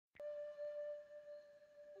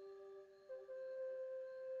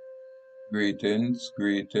Greetings,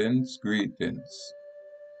 greetings, greetings.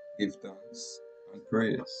 Give thanks and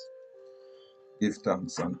praise. Give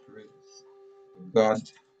thanks and praise. God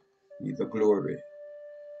be the glory.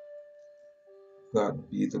 God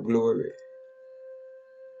be the glory.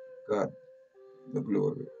 God be the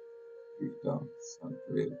glory. Give thanks and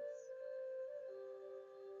praise.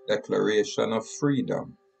 Declaration of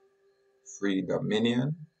freedom. Free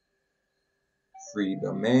dominion. Free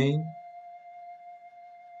domain.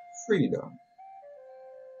 Freedom.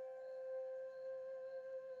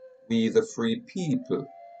 We the free people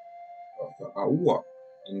of the Awa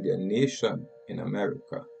Indian nation in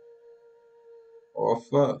America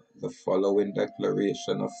offer the following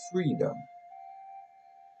declaration of freedom.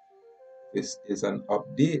 This is an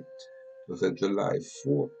update to the July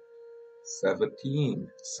 4th,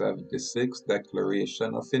 1776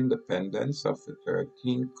 Declaration of Independence of the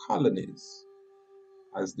 13 colonies,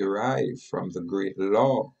 as derived from the Great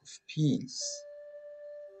Law of Peace,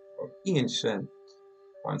 or Ancient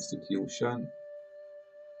Constitution.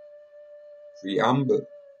 Preamble.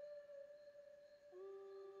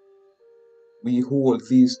 We hold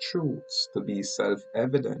these truths to be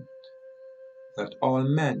self-evident, that all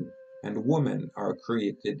men and women are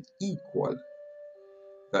created equal,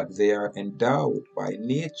 that they are endowed by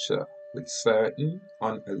nature with certain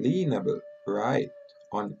unalienable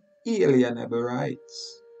unalienable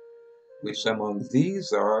rights, which among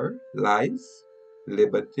these are life,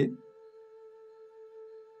 liberty,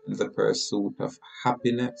 and the pursuit of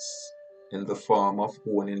happiness in the form of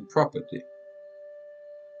owning property.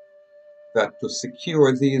 That to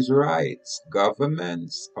secure these rights,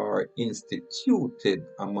 governments are instituted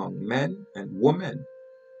among men and women,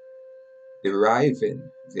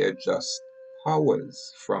 deriving their just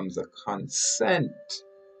powers from the consent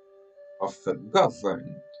of the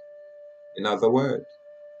governed. In other words,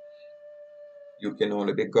 you can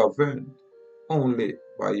only be governed only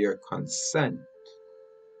by your consent.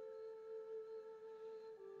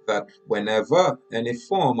 That whenever any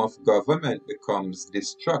form of government becomes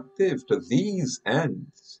destructive to these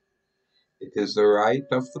ends, it is the right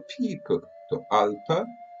of the people to alter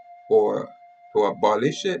or to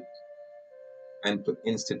abolish it and to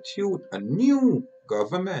institute a new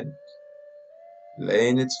government,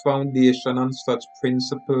 laying its foundation on such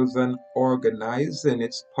principles and organizing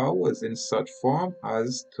its powers in such form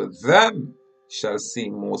as to them shall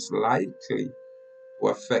seem most likely to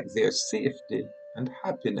affect their safety and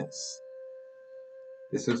happiness.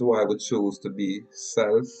 This is why we choose to be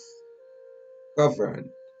self-governed.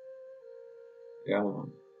 Yeah,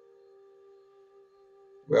 man.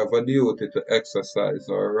 We have a duty to exercise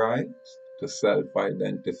our right to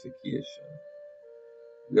self-identification.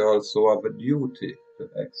 We also have a duty to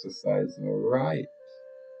exercise our right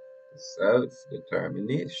to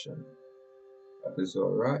self-determination. That is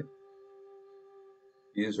our right.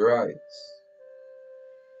 These rights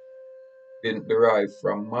didn't derive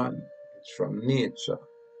from man, it's from nature,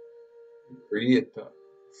 the creator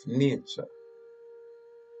of nature.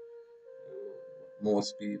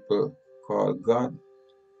 Most people call God.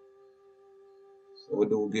 So we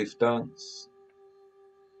do give thanks.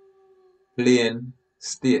 Plain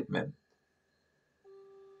statement.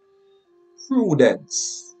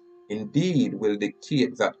 Prudence indeed will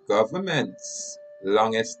dictate that governments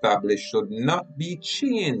long established should not be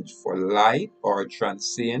changed for light or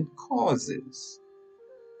transient causes,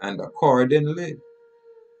 and accordingly,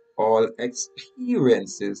 all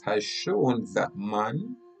experiences has shown that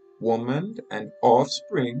man, woman, and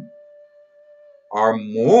offspring are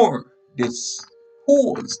more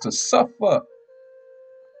disposed to suffer,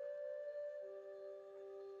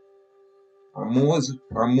 are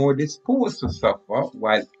more disposed to suffer,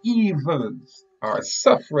 while evils are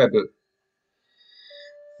sufferable,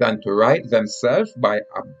 than to right themselves by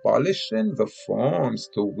abolishing the forms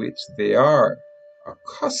to which they are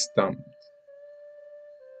accustomed.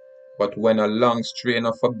 But when a long strain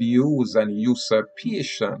of abuse and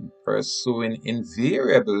usurpation, pursuing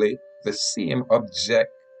invariably the same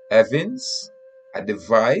object, evince a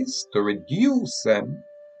device to reduce them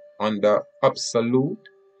under absolute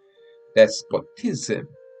despotism,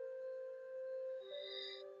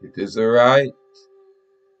 it is a right,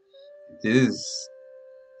 it is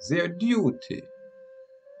their duty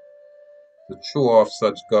to throw off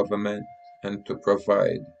such government and to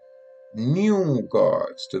provide new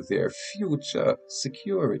guards to their future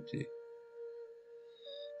security.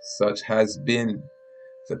 Such has been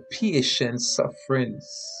the patient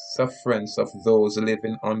sufferance of those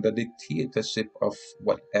living under dictatorship of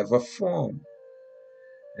whatever form,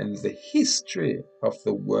 and the history of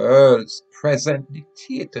the world's present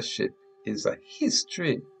dictatorship is a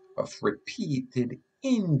history of repeated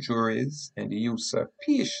injuries, and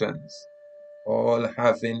usurpations, all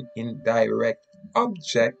having in direct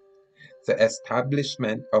object the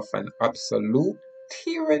establishment of an absolute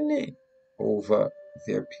tyranny over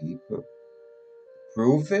their people.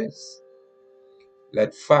 Prove this.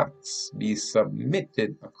 Let facts be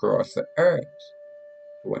submitted across the earth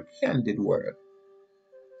to a candid world.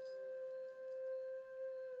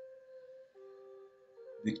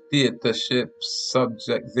 Dictatorships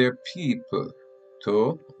subject their people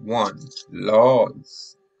to 1.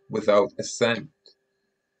 Laws without assent,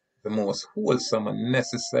 the most wholesome and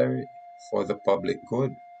necessary for the public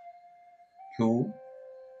good. 2.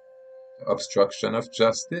 The obstruction of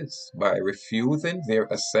justice by refusing their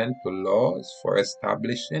assent to laws for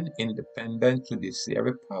establishing independent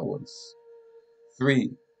judiciary powers.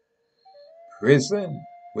 3. Prison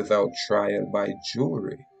without trial by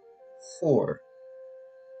jury. 4.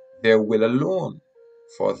 Their will alone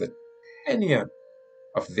for the tenure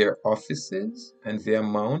of their offices and the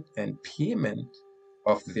amount and payment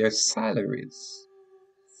of their salaries.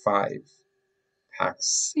 5.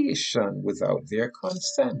 Taxation without their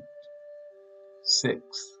consent. 6.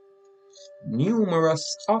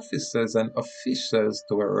 Numerous officers and officials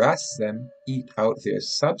to harass them, eat out their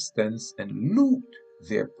substance, and loot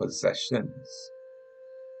their possessions.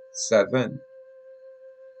 7.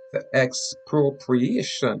 The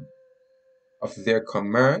expropriation of their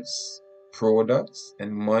commerce, products,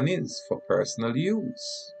 and monies for personal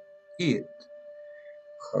use. 8.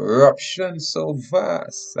 Corruption so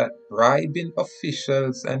vast that bribing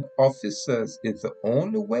officials and officers is the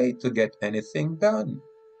only way to get anything done.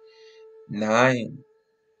 9.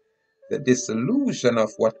 The dissolution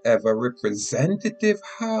of whatever representative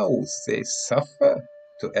house they suffer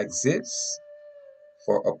to exist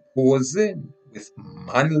for opposing with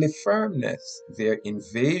manly firmness their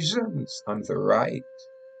invasions on the right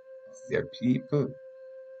of their people.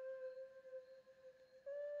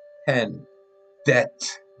 10.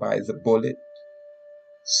 Death by the bullet,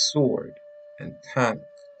 sword, and tank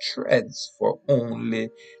treads for only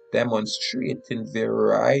demonstrating their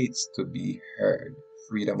rights to be heard,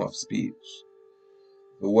 freedom of speech.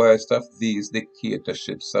 The worst of these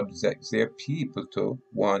dictatorships subjects their people to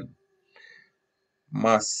 1.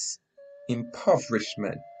 Mass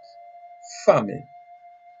impoverishment, famine,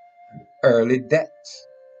 and early death.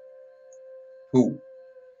 2.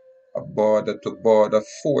 A border-to-border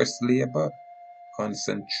forced labor,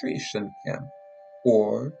 concentration camp,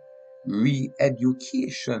 or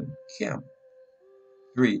re-education camp.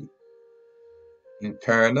 3.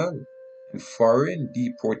 Internal and foreign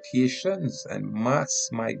deportations and mass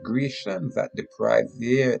migration that deprive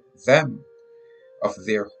them of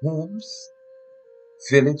their homes,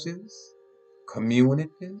 villages,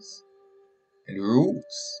 communities, and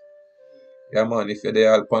roots. Yeah, man, if you're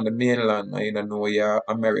there up on the mainland and you don't know you're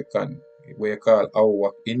American, what you call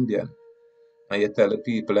our Indian, and you tell the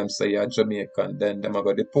people them say you're Jamaican, then them are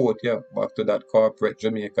going to deport you back to that corporate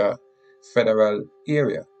Jamaica federal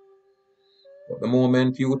area. But the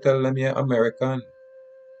moment you tell them you're American,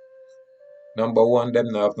 number one,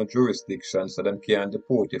 them not have no jurisdiction, so them can't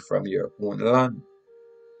deport you from your own land.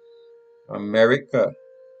 America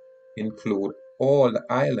include all the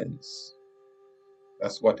islands.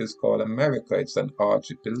 That's what is called America. It's an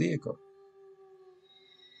archipelago.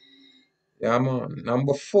 Yeah, man.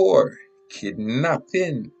 Number 4,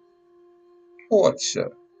 kidnapping,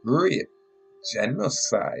 torture, rape,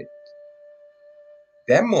 genocide,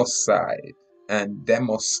 democide, and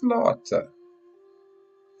demoslaughter.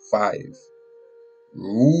 5,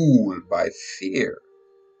 rule by fear.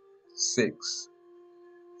 6,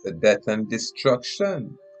 the death and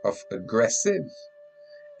destruction of aggressive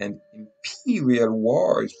and imperial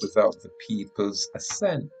wars without the people's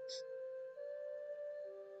assent.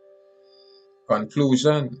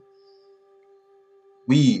 Conclusion.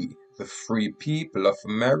 We, the free people of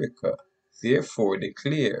America, therefore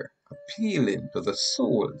declare, appealing to the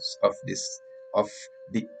souls of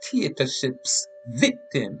dictatorship's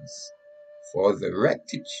victims for the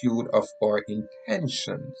rectitude of our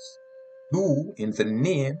intentions, do, in the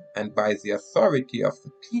name and by the authority of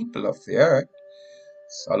the people of the earth,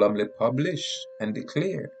 solemnly publish and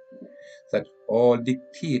declare that all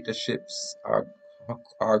dictatorships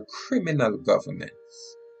are criminal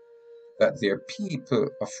governments, that their people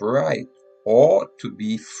of right ought to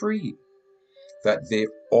be free, that they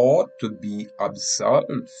ought to be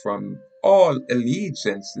absolved from all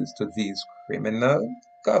allegiances to these criminal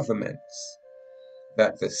governments,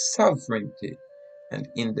 that the sovereignty and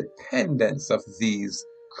independence of these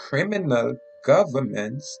criminal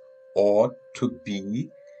governments ought to be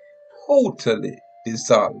totally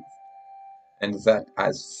dissolved, and that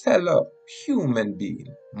as fellow human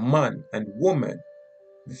being, man and woman,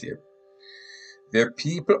 their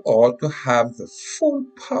people ought to have the full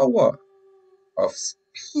power of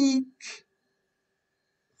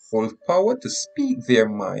full power to speak their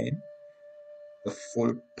mind, the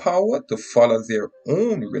full power to follow their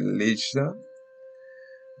own religion,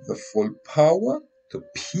 the full power to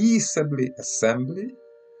peaceably assemble,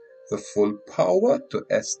 the full power to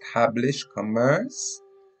establish commerce,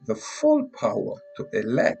 the full power to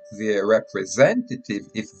elect their representative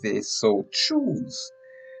if they so choose,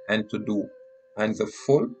 and the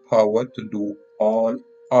full power to do all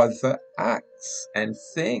other acts and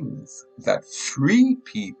things that free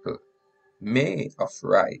people may of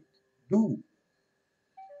right do.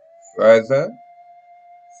 Further,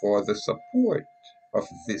 for the support of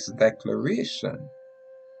this declaration,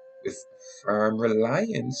 with firm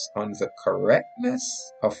reliance on the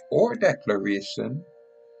correctness of our declaration,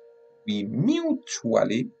 we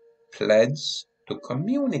mutually pledge to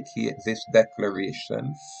communicate this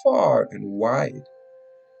declaration far and wide,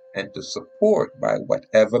 and to support by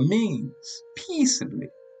whatever means, peacefully,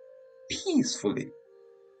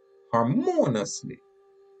 harmoniously,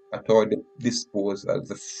 at our disposal,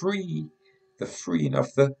 the freeing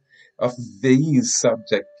of these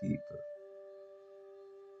subject people.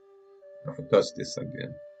 I have to touch this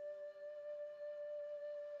again.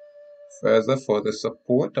 Further, for the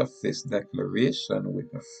support of this declaration,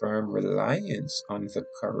 with a firm reliance on the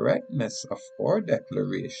correctness of our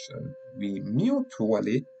declaration, we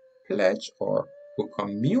mutually pledge or to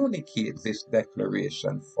communicate this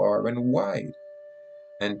declaration far and wide,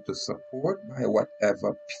 and to support by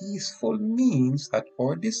whatever peaceful means at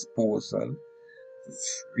our disposal the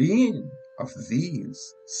freeing of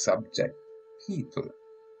these subject people.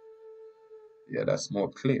 Yeah, that's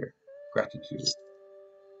more clear. Gratitude.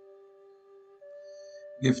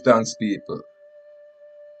 Give thanks, people.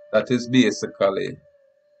 That is basically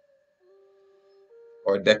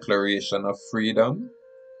our Declaration of Freedom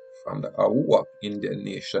from the Awak Indian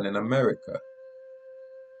Nation in America.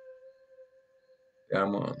 Yeah,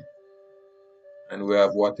 man. And we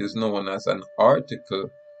have what is known as an Article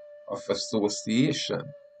of Association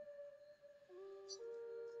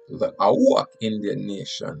to the Awak Indian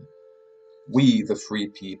Nation. We, the free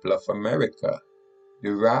people of America,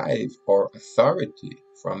 derive our authority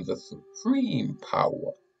from the supreme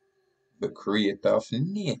power, the creator of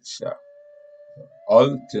nature,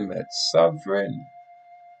 ultimate sovereign,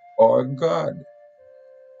 our God,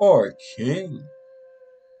 our King.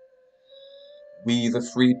 We, the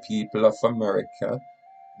free people of America,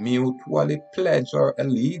 mutually pledge our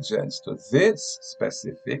allegiance to this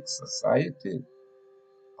specific society,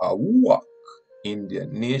 Awak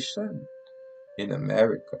Indian Nation in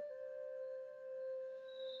America.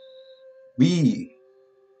 We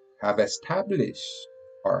have established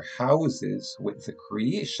our houses with the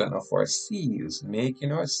creation of our seals,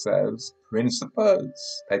 making ourselves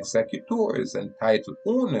principals, executors, and title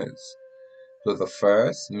owners to the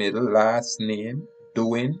first, middle, last name,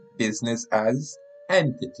 doing business as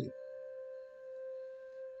entity.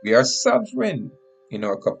 We are sovereign in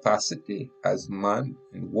our capacity as man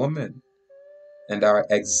and woman, and are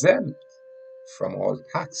exempt from all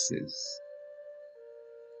taxes.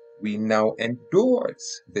 We now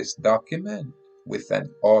endorse this document with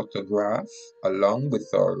an autograph along with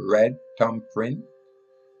our red thumbprint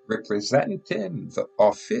representing the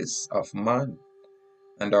office of man,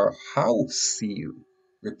 and our house seal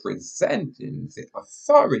representing the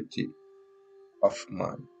authority of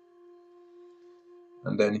man.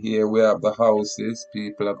 And then here we have the houses.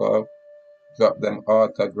 People are going to drop them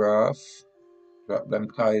autograph, drop them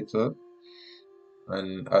title,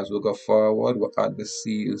 and as we go forward, we add the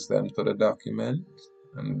seals them to the document,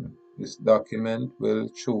 and this document will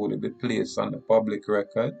truly be placed on the public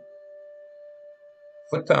record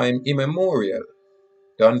for time immemorial.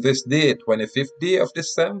 Done this day, 25th day of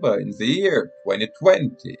December in the year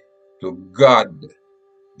 2020. To God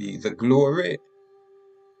be the glory.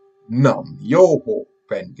 Nam Yoho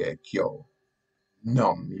Renge Kyo.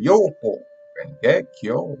 Nam Yoho Renge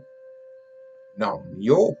Kyo. Nam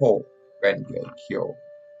Yoho Renge Kyo.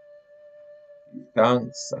 Give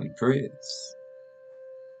thanks and praise.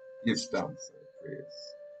 Give thanks and praise.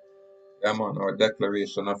 Yeah, man, our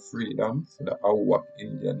Declaration of Freedom for the Awak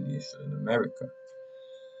Indian Nation in America.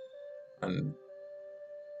 And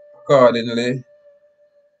accordingly,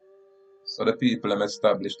 so the people have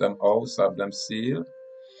established them house, have them seal,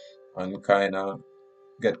 and kind of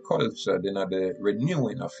get cultured in the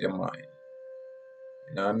renewing of your mind.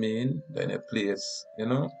 You know what I mean? Then you place,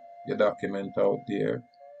 your document out there,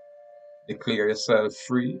 declare yourself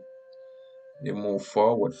free, you move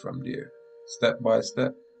forward from there. step by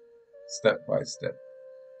step, step by step.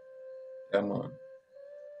 Come on.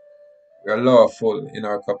 We are lawful in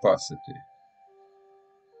our capacity.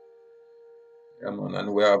 Come on,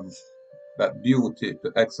 and we have that duty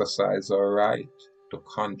to exercise our right to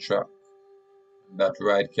contract. That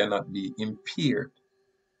right cannot be impaired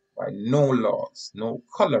by no laws, no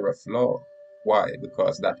color of law. Why?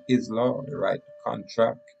 Because that is law. The right to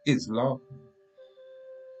contract is law.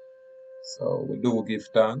 So we do give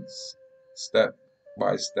thanks, step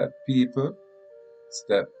by step, people,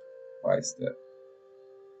 step by step.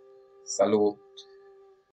 Salute.